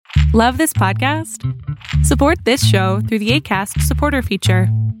Love this podcast? Support this show through the Acast supporter feature.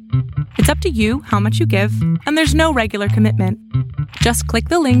 It's up to you how much you give, and there's no regular commitment. Just click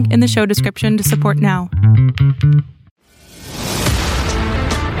the link in the show description to support now.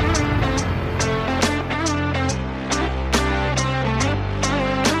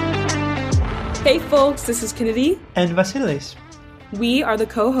 Hey folks, this is Kennedy. And Vasilis. We are the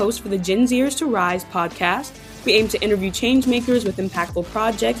co-hosts for the Gen Zers to Rise podcast. We aim to interview changemakers with impactful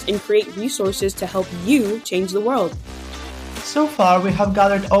projects and create resources to help you change the world. So far, we have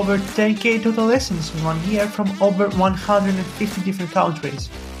gathered over 10,000 total listens in 1 year from over 150 different countries.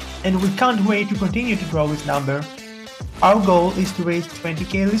 And we can't wait to continue to grow this number. Our goal is to reach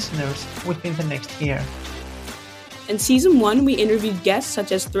 20,000 listeners within the next year. In Season 1, we interviewed guests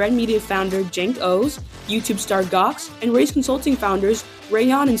such as Thread Media founder Cenk Oz, YouTube star Gox, and Race Consulting founders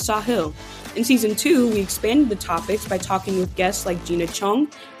Rayon and Sahil. In Season 2, we expanded the topics by talking with guests like Gina Chung,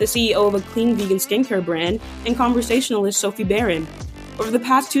 the CEO of a clean vegan skincare brand, and conversationalist Sophie Barron. Over the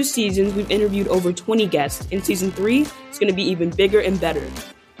past 2 seasons, we've interviewed over 20 guests. In Season 3, it's going to be even bigger and better.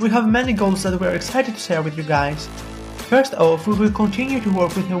 We have many goals that we're excited to share with you guys. First off, we will continue to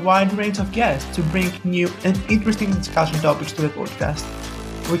work with a wide range of guests to bring new and interesting discussion topics to the podcast.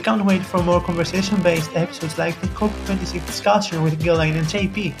 We can't wait for more conversation-based episodes like the COP26 discussion with Ghislaine and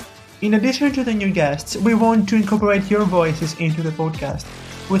JP. In addition to the new guests, we want to incorporate your voices into the podcast,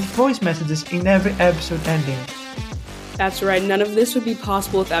 with voice messages in every episode ending. That's right, none of this would be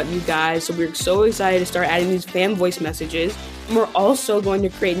possible without you guys, so we're so excited to start adding these fan voice messages. And we're also going to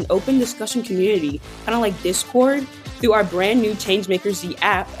create an open discussion community, kind of like Discord, through our brand new Changemakers the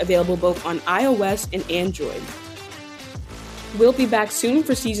app, available both on iOS and Android. We'll be back soon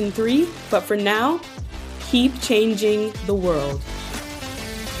for Season 3, but for now, keep changing the world.